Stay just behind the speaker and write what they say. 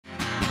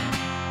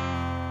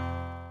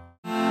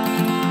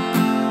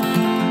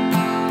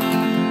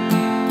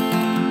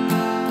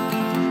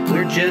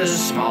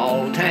just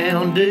small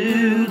town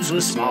dudes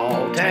with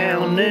small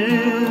town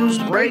news,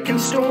 breaking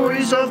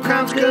stories of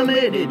crimes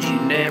committed you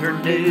never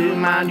do.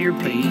 Mind your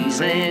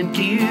P's and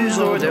Q's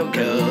or they'll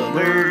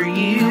cover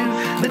you.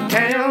 The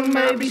town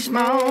may be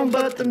small,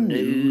 but the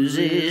news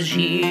is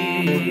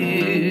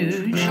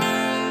huge.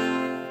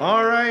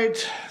 All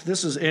right,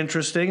 this is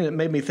interesting, and it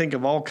made me think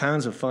of all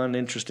kinds of fun,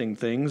 interesting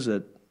things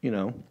that,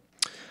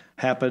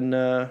 happen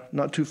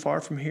not too far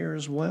from here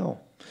as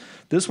well.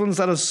 This one's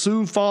out of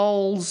Sioux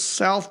Falls,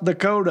 South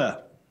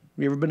Dakota.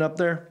 You ever been up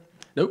there?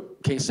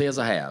 Nope, can't say as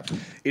I have.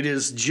 It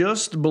is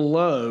just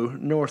below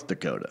North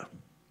Dakota.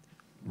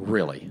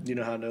 Really? Do you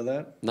know how I know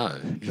that? No,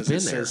 Because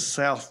it says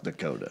South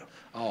Dakota.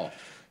 Oh.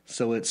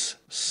 So it's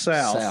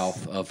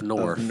south of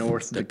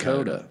North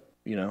Dakota.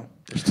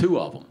 There's two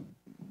of them.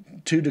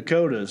 Two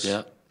Dakotas.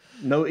 Yeah.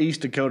 No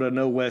East Dakota,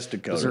 no West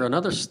Dakota. Is there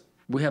another?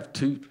 We have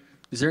two.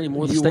 Is there any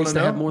more states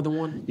that have more than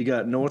one? You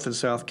got North and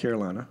South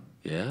Carolina.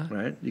 Yeah.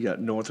 Right? You got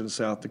North and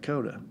South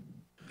Dakota.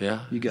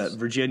 Yeah. You got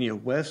Virginia,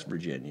 West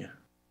Virginia.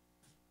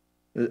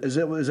 Is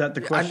that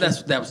the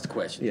question? That was the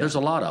question. Yeah. There's a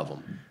lot of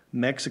them.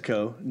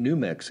 Mexico, New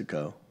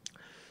Mexico.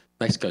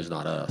 Mexico's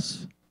not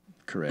us.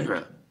 Correct.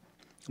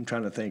 I'm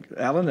trying to think.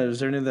 Alan, is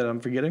there any that I'm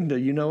forgetting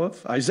that you know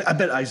of? I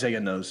bet Isaiah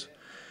knows.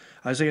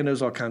 Isaiah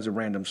knows all kinds of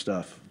random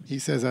stuff. He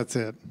says that's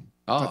it.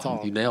 Oh, that's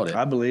all. You nailed it.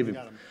 I believe him.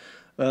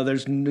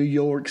 There's New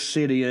York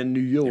City and New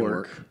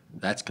York.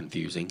 That's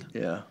confusing.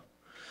 Yeah.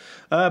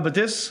 But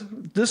this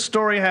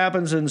story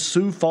happens in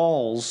Sioux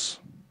Falls,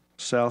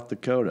 South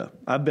Dakota.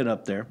 I've been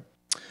up there.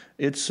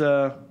 It's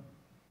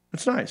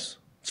nice.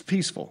 It's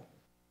peaceful.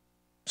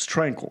 It's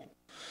tranquil.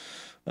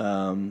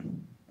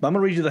 I'm going to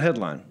read you the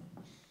headline.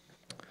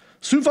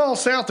 Sioux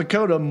Falls, South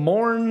Dakota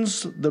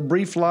mourns the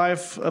brief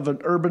life of an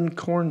urban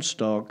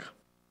cornstalk.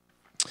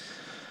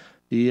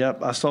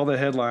 Yep, I saw the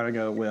headline. I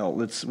go, well,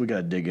 we got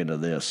to dig into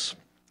this.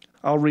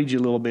 I'll read you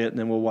a little bit, and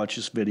then we'll watch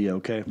this video,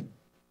 okay?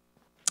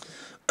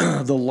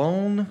 The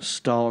lone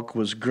stalk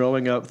was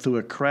growing up through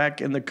a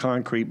crack in the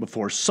concrete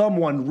before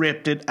someone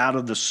ripped it out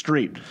of the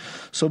street.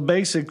 So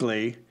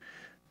basically,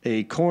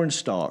 a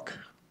cornstalk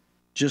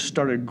just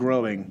started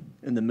growing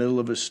in the middle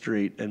of a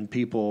street, and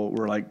people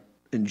were,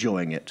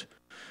 enjoying it.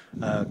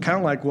 Kind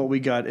of like what we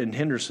got in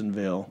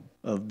Hendersonville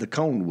of the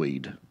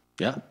coneweed.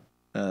 Yeah.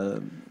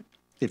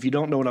 If you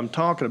don't know what I'm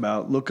talking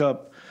about, look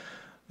up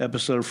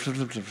episode.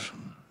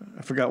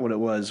 I forgot what it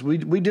was.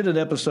 We did an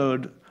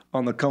episode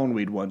on the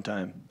coneweed one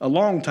time, a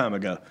long time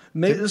ago.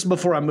 Maybe this is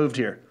before I moved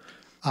here.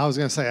 I was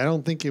going to say, I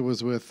don't think it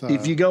was with...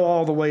 if you go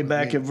all the way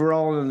back, if we're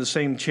all in the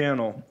same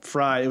channel,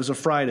 it was a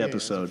fried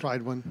episode. It's a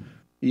fried one.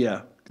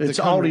 Yeah. It's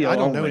audio I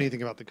don't know only.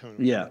 anything about the coneweed.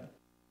 Yeah.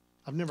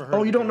 I've never heard of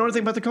it. Oh, you don't know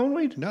anything about the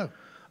coneweed? No.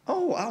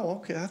 Oh,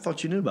 okay. I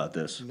thought you knew about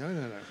this.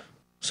 No.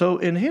 So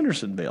in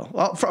Hendersonville,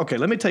 okay,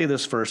 let me tell you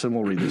this first, and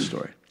we'll read this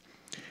story.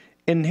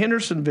 In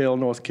Hendersonville,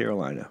 North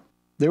Carolina,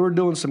 they were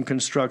doing some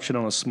construction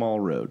on a small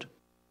road.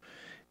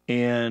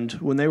 And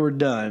when they were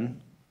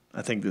done,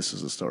 I think this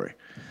is the story,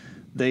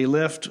 they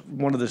left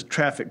one of the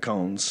traffic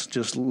cones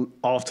just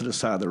off to the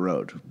side of the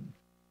road.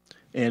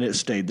 And it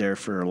stayed there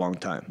for a long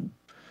time.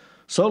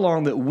 So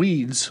long that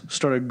weeds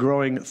started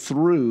growing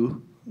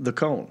through the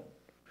cone.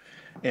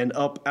 And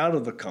up out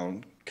of the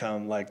cone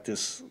come like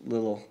this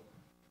little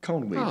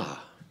coneweed.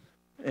 Ah.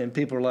 And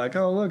people are like,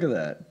 oh, look at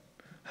that.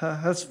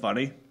 That's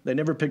funny. They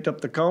never picked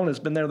up the cone. It's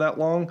been there that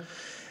long.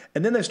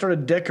 And then they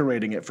started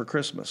decorating it for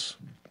Christmas.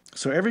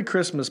 So every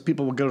Christmas,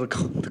 people would go to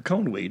the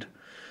coneweed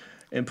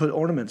and put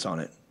ornaments on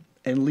it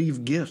and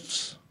leave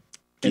gifts.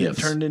 And it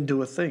turned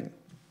into a thing.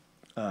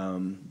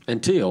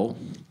 Until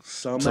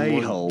some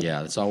a-hole.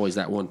 Yeah, it's always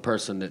that one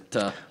person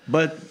that...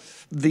 But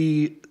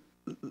the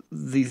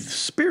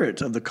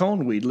spirit of the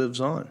coneweed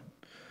lives on.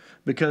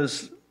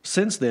 Because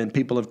since then,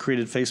 people have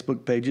created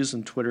Facebook pages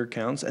and Twitter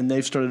accounts, and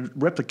they've started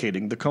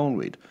replicating the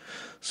coneweed.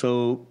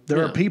 So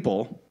there are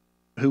people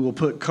who will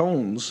put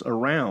cones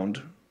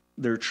around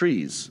their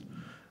trees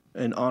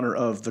in honor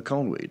of the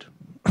coneweed.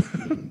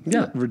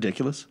 Yeah.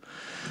 Ridiculous.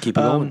 Keep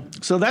it going.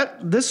 So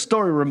this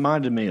story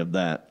reminded me of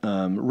that.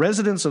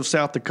 Residents of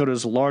South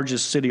Dakota's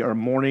largest city are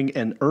mourning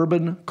an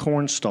urban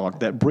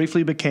cornstalk that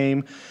briefly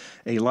became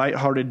a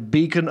lighthearted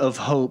beacon of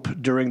hope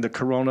during the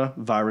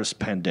coronavirus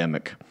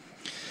pandemic.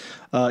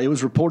 It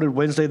was reported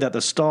Wednesday that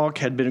the stalk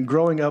had been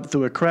growing up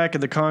through a crack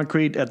in the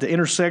concrete at the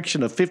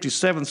intersection of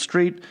 57th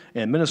Street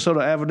and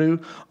Minnesota Avenue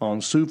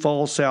on Sioux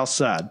Falls South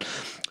Side.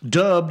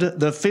 Dubbed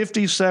the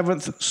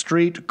 57th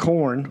Street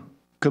Corn,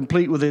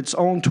 complete with its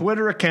own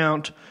Twitter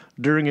account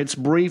during its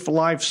brief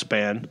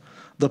lifespan,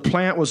 the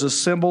plant was a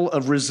symbol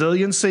of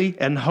resiliency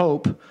and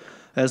hope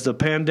as the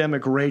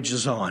pandemic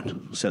rages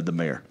on, said the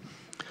mayor.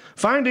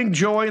 Finding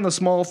joy in the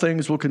small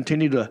things will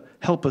continue to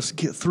help us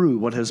get through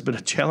what has been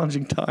a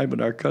challenging time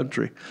in our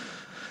country.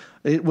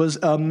 It was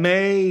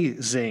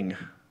amazing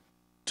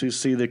to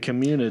see the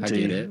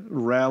community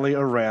rally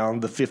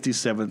around the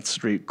 57th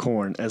Street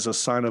Corn as a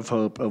sign of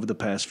hope over the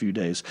past few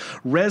days.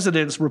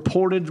 Residents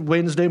reported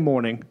Wednesday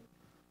morning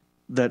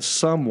that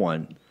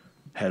someone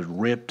had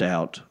ripped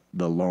out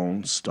the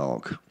lone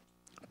stalk.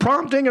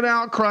 prompting an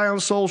outcry on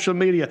social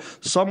media.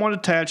 Someone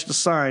attached a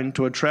sign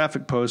to a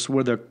traffic post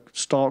where the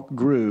stalk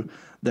grew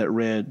that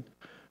read,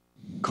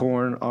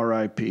 "Corn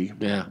R.I.P."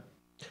 Yeah.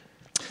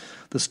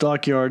 The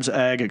Stockyards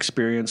Ag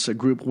Experience, a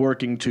group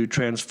working to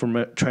transform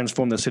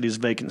the city's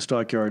vacant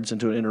stockyards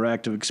into an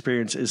interactive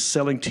experience, is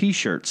selling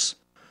T-shirts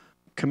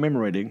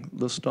commemorating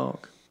the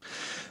stalk.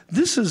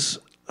 This is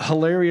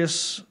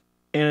hilarious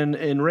and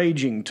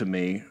enraging to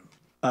me.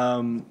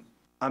 I'm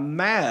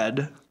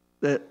mad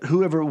that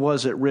whoever it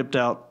was that ripped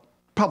out,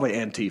 probably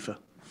Antifa.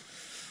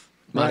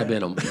 Might have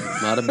been them.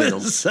 Might have been them.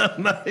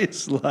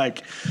 Somebody's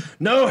like,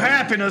 no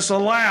happiness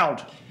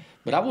allowed.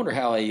 But I wonder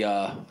how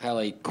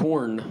a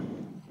corn,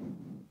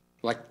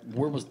 like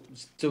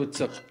so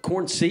it's a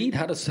corn seed?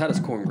 How does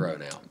corn grow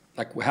now?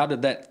 Like how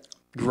did that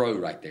grow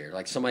right there?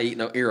 Like somebody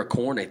eating an ear of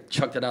corn, they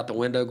chucked it out the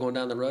window going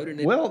down the road?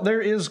 And Well,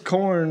 there is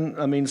corn.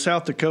 I mean,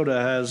 South Dakota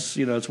has,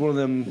 it's one of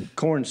them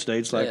corn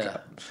states. Like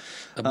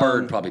a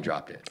bird probably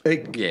dropped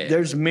it.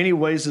 There's many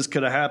ways this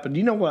could have happened.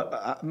 You know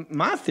what?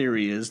 My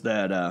theory is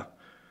that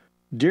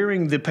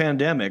during the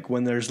pandemic,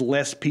 when there's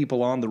less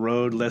people on the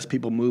road, less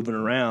people moving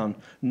around,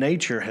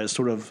 nature has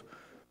sort of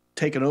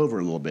taken over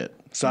a little bit.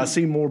 So I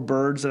see more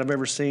birds than I've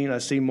ever seen. I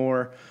see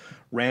more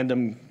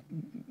random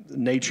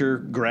nature,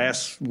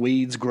 grass,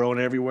 weeds growing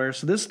everywhere.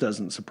 So this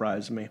doesn't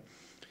surprise me.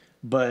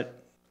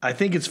 But I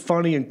think it's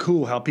funny and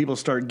cool how people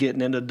start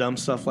getting into dumb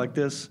stuff like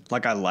this.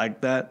 Like I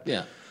like that.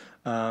 Yeah.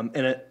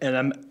 And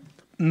I'm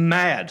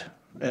mad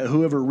at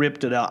whoever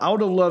ripped it out. I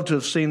would have loved to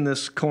have seen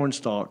this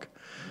cornstalk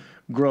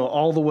grow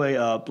all the way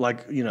up,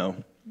 like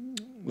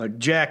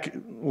Jack,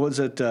 was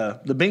it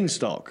the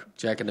beanstalk?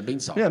 Jack and the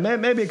beanstalk. Yeah,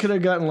 maybe it could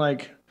have gotten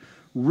like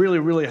really,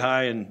 really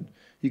high, and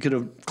you could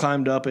have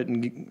climbed up it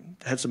and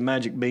had some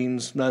magic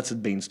beans. No, that's a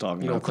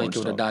beanstalk. You don't think it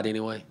would have died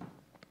anyway?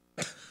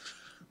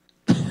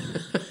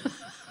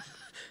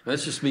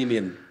 That's just me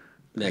being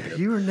negative.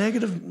 You were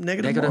negative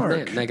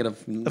Mark.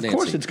 Negative Nancy. Of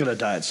course it's going to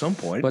die at some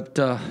point. But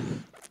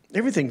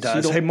everything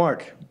dies. Hey,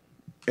 Mark,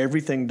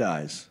 everything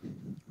dies.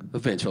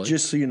 Eventually.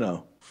 Just so you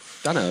know.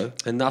 I know.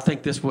 And I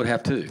think this would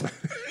have too.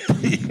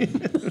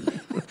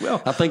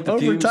 Well, I think the over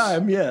fumes,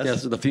 time, yes.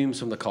 Yes, the fumes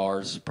from the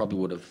cars probably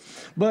would have.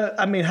 But,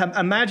 I mean,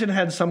 imagine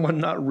had someone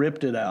not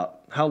ripped it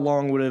out. How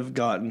long would it have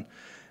gotten?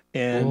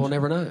 And we'll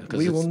never know.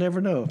 We will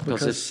never know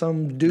because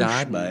some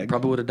douchebag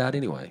probably would have died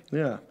anyway.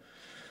 Yeah.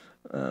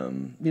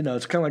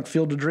 It's kind of like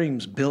Field of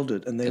Dreams. Build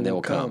it, and they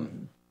will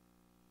come.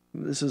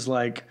 This is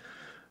like,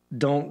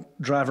 don't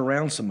drive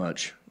around so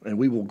much, and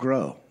we will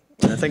grow.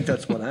 And I think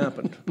that's what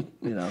happened.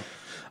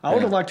 I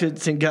would have liked to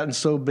have gotten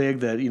so big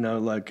that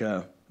like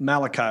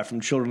Malachi from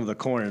Children of the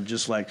Corn,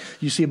 just like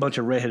you see a bunch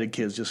of redheaded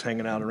kids just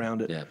hanging out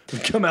around it. Yeah,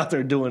 come out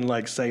there doing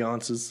like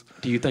seances.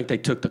 Do you think they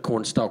took the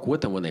cornstalk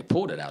with them when they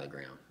pulled it out of the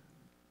ground?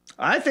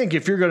 I think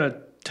if you're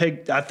gonna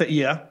take,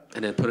 yeah.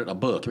 And then put it in a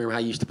book. Remember how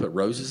you used to put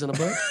roses in a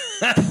book?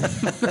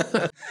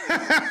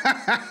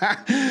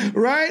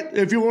 Right?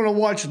 If you want to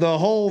watch the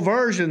whole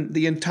version,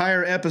 the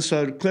entire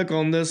episode, click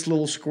on this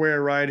little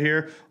square right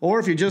here. Or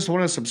if you just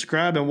want to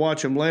subscribe and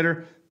watch them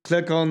later,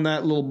 click on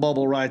that little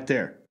bubble right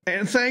there.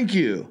 And thank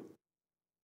you.